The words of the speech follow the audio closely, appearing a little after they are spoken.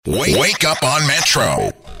Wake up on Metro.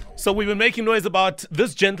 So we've been making noise about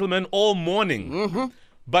this gentleman all morning.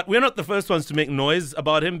 But we're not the first ones to make noise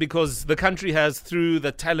about him because the country has, through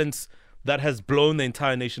the talents that has blown the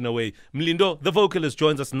entire nation away. Mlindo, the vocalist,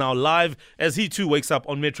 joins us now live as he too wakes up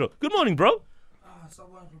on Metro. Good morning, bro.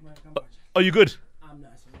 Are you good?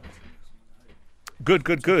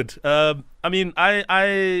 Good. I mean,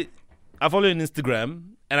 I follow you on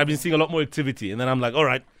Instagram and I've been seeing a lot more activity. And then I'm like, all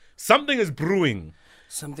right, something is brewing.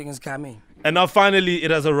 Something is coming. And now finally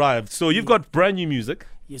it has arrived. So you've got brand new music.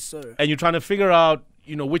 Yes, sir. And you're trying to figure out,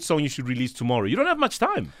 which song you should release tomorrow. You don't have much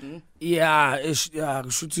time. Yeah,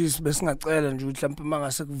 kushuthi besingacela nje mhlawumbe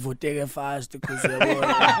mangase kuvoteke fast because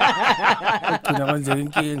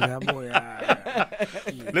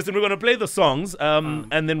Listen, we're going to play the songs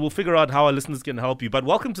and then we'll figure out how our listeners can help you. But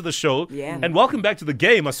welcome to the show. Yeah. And welcome back to the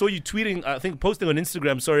game. I saw you tweeting, I think posting on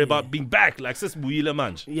Instagram, about being back. Like, sis Buyile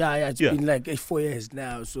manje. Yeah, it's been like 4 years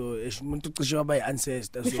now. So it's my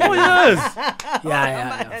ancestors. 4 years?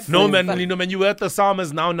 Yeah. No, man, you were at the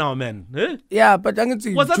Summers now, man. Eh? Yeah, but I'm going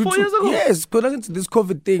to... Was that 4 years ago? Yes, because this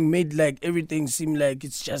COVID thing made like everything seem like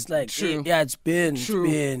it's just like... True. Yeah, it's been.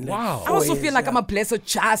 Wow. I also feel like I'm a blessed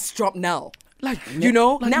just drop now. Like,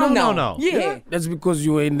 now. Yeah. That's because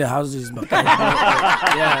you were in the houses.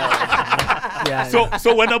 Yeah. So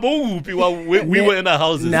when we were in our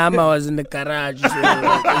houses. Nama was in the garage. So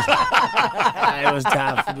it was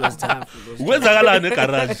tough. Where's the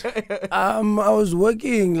garage? I was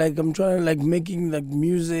working, like I'm trying like making like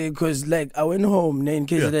music because like I went home in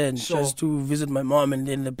KZN just to visit my mom, and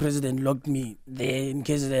then the president locked me there in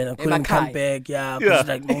KZN. I couldn't come back. Yeah, because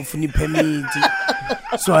like no funny permit.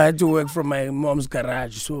 So I had to work from my mom's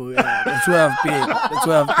garage. So yeah, that's where I've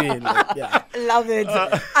been. Like, yeah. Love it.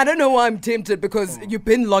 I don't know why I'm tempted because you've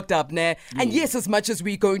been locked up, nah. And yes, as much as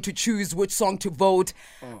we're going to choose which song to vote,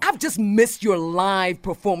 I've just missed your live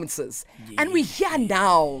performances. And we're here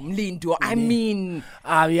now, Mlindo. I mean...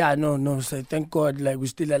 No. So thank God, like we're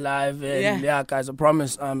still alive. And yeah, guys, I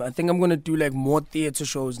promise. I think I'm gonna do like more theater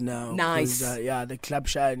shows now. Nice. The club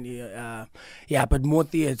shine. But more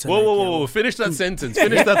theater. Whoa. Finish that sentence.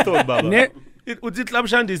 Finish that thought, Baba. The club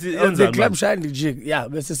shandi is the club shandi jig. Yeah,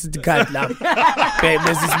 bese sithi card la.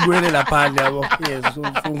 Bese sibuyele lapha yabo. Yes, so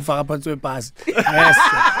ungifaka phansi wepass. Yes.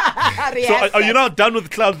 So are you now done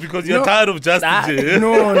with clubs because you're tired of just DJ?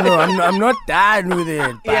 No, I'm not done with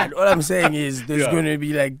it. But all I'm saying is there's going to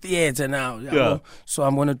be like theater now. Yeah. So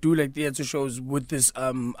I'm going to do like theater shows with this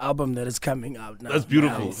album that is coming out now. That's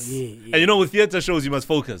beautiful. Yeah. And with theater shows you must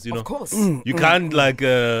focus, Of course. You can't like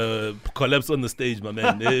collapse on the stage, my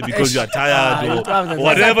man, because you're tired or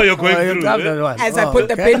whatever you're going through. As I put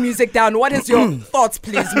the pen music down, what is your thoughts,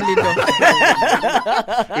 please, Mlindo?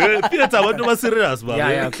 Theater, what do I serious,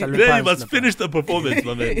 man? Then you must finish the performance,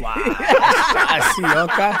 my man. Wow. I see,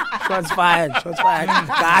 okay. Shots fired.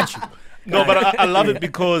 Got you. No, but I love it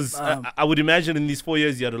because I would imagine in these 4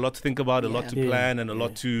 years you had a lot to think about, a lot to plan, and a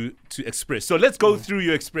lot to express. So let's go through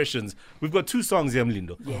your expressions. We've got 2 songs here,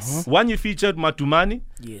 Mlindo. Yes. One you featured Matumani.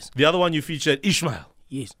 Yes. The other one you featured Ishmael.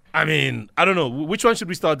 Yes. I mean, I don't know. Which one should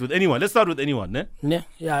we start with? Anyone. Let's start with anyone, ne?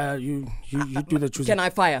 Yeah, you do the choosing. Can I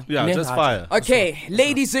fire? Yeah, just fire. Okay,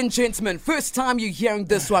 ladies and gentlemen, first time you're hearing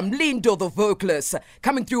this one, Mlindo The Vocalist,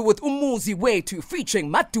 coming through with Umuzi Wetu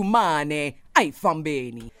featuring Matumane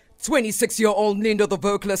Aifambeni. 26-year-old Mlindo The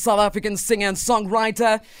Vocalist, South African singer and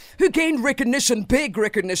songwriter, who gained big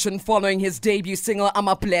recognition following his debut single,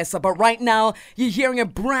 Amaplesa. But right now, you're hearing a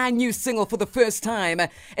brand new single for the first time.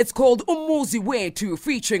 It's called Umuzi Wetu,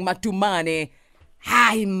 featuring Matumane.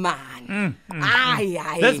 Hi, man.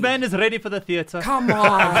 Aye. This man is ready for the theatre. Come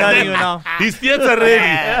on. I'm telling you now. He's theater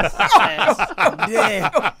ready.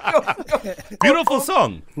 Beautiful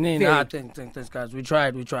song. Thanks, guys. We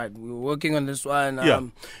tried. We were working on this one.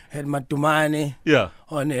 Had Matumane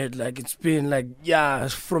on it. Like, it's been like,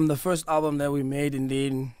 from the first album that we made and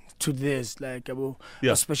then to this, like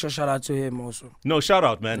a special shout out to him also. No, shout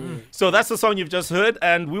out, man. So that's the song you've just heard,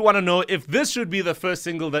 and we want to know if this should be the first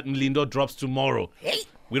single that Mlindo drops tomorrow.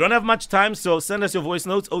 We don't have much time, so send us your voice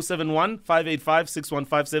notes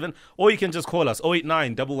 071-585-6157, or you can just call us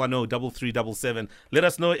 089-110-3377. Let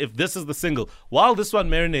us know if this is the single. While this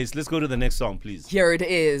one marinates, let's go to the next song, please. Here it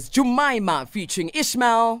is, Jumaima featuring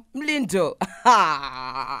Ishmael Mlindo.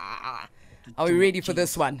 Are we ready for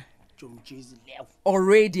this one?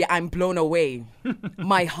 Already I'm blown away.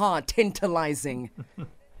 My heart tantalizing.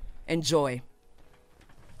 Enjoy.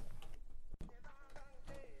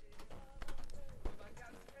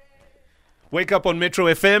 Wake up on Metro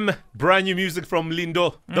FM. Brand new music from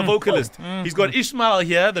Mlindo, the vocalist. He's got Ishmael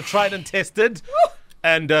here, the tried and tested.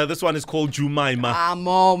 And this one is called Jumaima.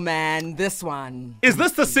 Oh man, this one. Is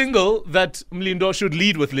this the single that Mlindo should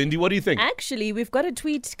lead with, Lindy? What do you think? Actually, we've got a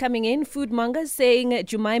tweet coming in. Foodmonger saying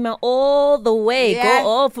Jumaima all the way. Yeah. Go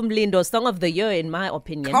all from Mlindo. Song of the year, in my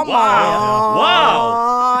opinion. Come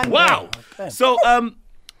Wow. on. Wow. So,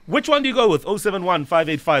 which one do you go with?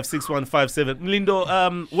 071-585-6157.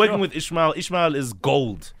 Mlindo, working with Ishmael. Ishmael is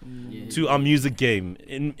gold to our music game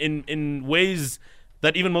in ways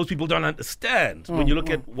that even most people don't understand when you look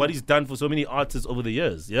at what he's done for so many artists over the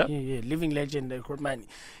years. Yeah? Yeah, living legend, like man.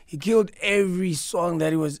 He killed every song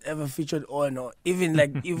that he was ever featured on, or even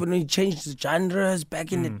when he changed the genres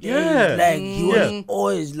back in the day. Yeah. Like he was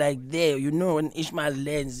always like there. You know, when Ishmael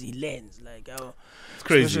lands, he lands. Like It's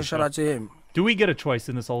crazy. Special shout out to him. Do we get a choice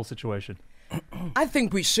in this whole situation? I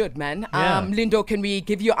think we should, man. Yeah. Lindo, can we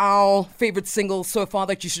give you our favorite single so far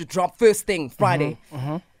that you should drop first thing Friday?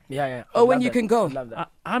 Yeah. Oh, when you can go. Love that.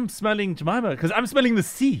 I'm smelling Jemima because I'm smelling the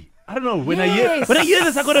sea. I don't know. When Yes. I hear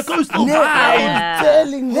this, I got a coastal I vibe. was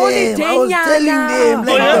telling them, like Nyana.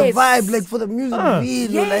 the vibe, like for the music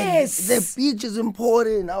video, Yes. like the beach is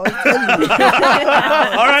important. I was telling you.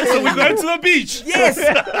 All right, so we're going to the beach. Yes,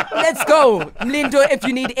 let's go. Lindo, if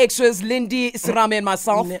you need extras, Lindy, Sirame and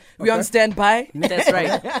myself, we on standby. That's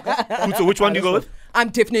right. So which one do you go with? I'm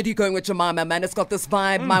definitely going with Jemima, man. It's got this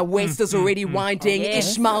vibe. My waist is already winding.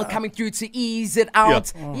 Yes. Ishmael coming through to ease it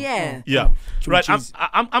out. Yeah. Yeah. Right.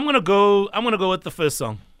 I'm gonna go with the first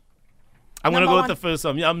song. I'm gonna Number go one. with the first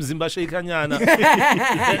song. Yeah, I'm Zimba Sheikanyana.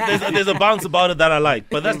 There's a bounce about it that I like,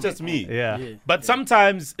 but that's just me. Yeah. But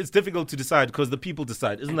sometimes it's difficult to decide because the people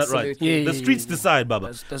decide, isn't that right? Absolutely. The streets decide,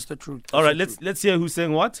 Baba. That's the truth. All right, let's hear who's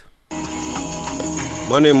saying what.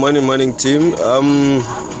 Morning, team.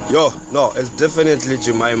 It's definitely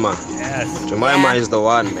Jemima. Yes. Jemima is the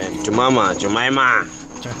one, man. Jemima.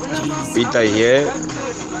 Peter here.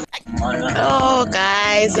 Oh,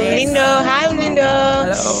 guys, Mlindo. Hi,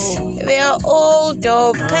 Mlindo. Hello. They are all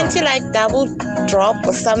dope. Can't you like double drop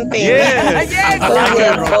or something? Yes. Because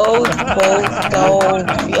they're both dope.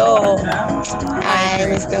 Yo, hi,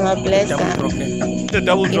 Mr. My blessing. The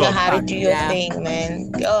double You know drop. how to do your thing,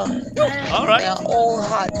 man. Yo, All right. they're all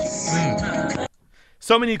hot.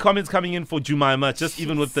 So many comments coming in for Jumaima, just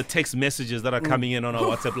even with the text messages that are coming in on our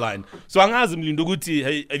WhatsApp line. So angazi Mlindo ukuthi,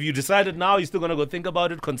 hey, have you decided now? You're still gonna go think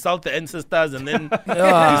about it, consult the ancestors, and then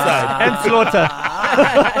decide. And slaughter.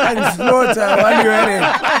 And slaughter when you're in it.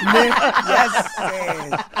 Yes.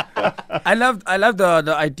 I love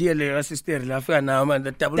the idea, like, sister, now, man,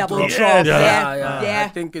 the double drop. drop. Yeah. I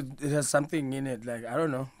think it has something in it. Like, I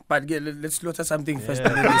don't know. But let's slaughter something first.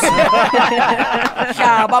 And then we see.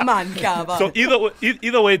 Shaba, man, shaba. So either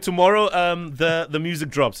way, tomorrow the music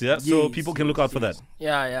drops, yeah? So people can look out for that.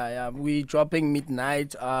 Yeah. We dropping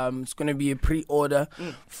midnight. It's gonna be a pre-order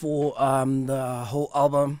for the whole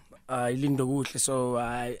album, Mlindo The Vocalist. So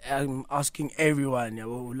I am asking everyone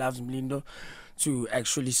who loves Mlindo to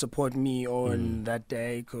actually support me on that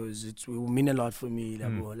day, because it will mean a lot for me.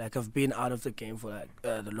 Like I've been out of the game for like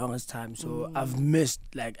the longest time, so I've missed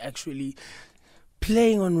like actually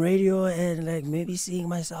playing on radio and like maybe seeing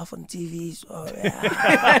myself on TV. So yeah.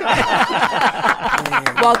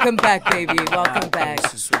 Welcome back, baby. Welcome back.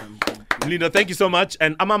 Mlindo, thank you so much.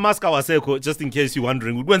 And ama mask awaseko, just in case you're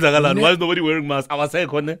wondering. Why is nobody wearing mask?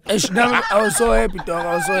 Awaseko, ne? I was so happy, dog.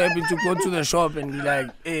 I was so happy to go to the shop and be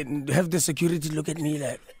like, and have the security look at me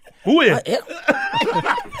like, Who is?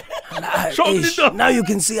 Show me Ish, the- now you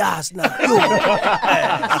can see us now.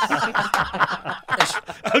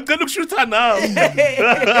 I'm gonna shoot her now.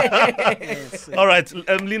 All right,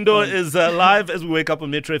 Mlindo is live as we wake up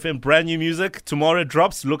on Metro FM. Brand new music. Tomorrow it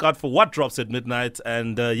drops. Look out for what drops at midnight.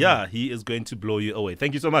 And he is going to blow you away.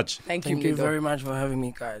 Thank you so much. Thank you, Thank you Lindo. very much for having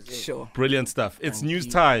me, guys. Sure. Brilliant stuff. It's news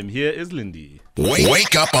time. Here is Lindy.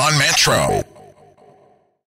 Wake up on Metro.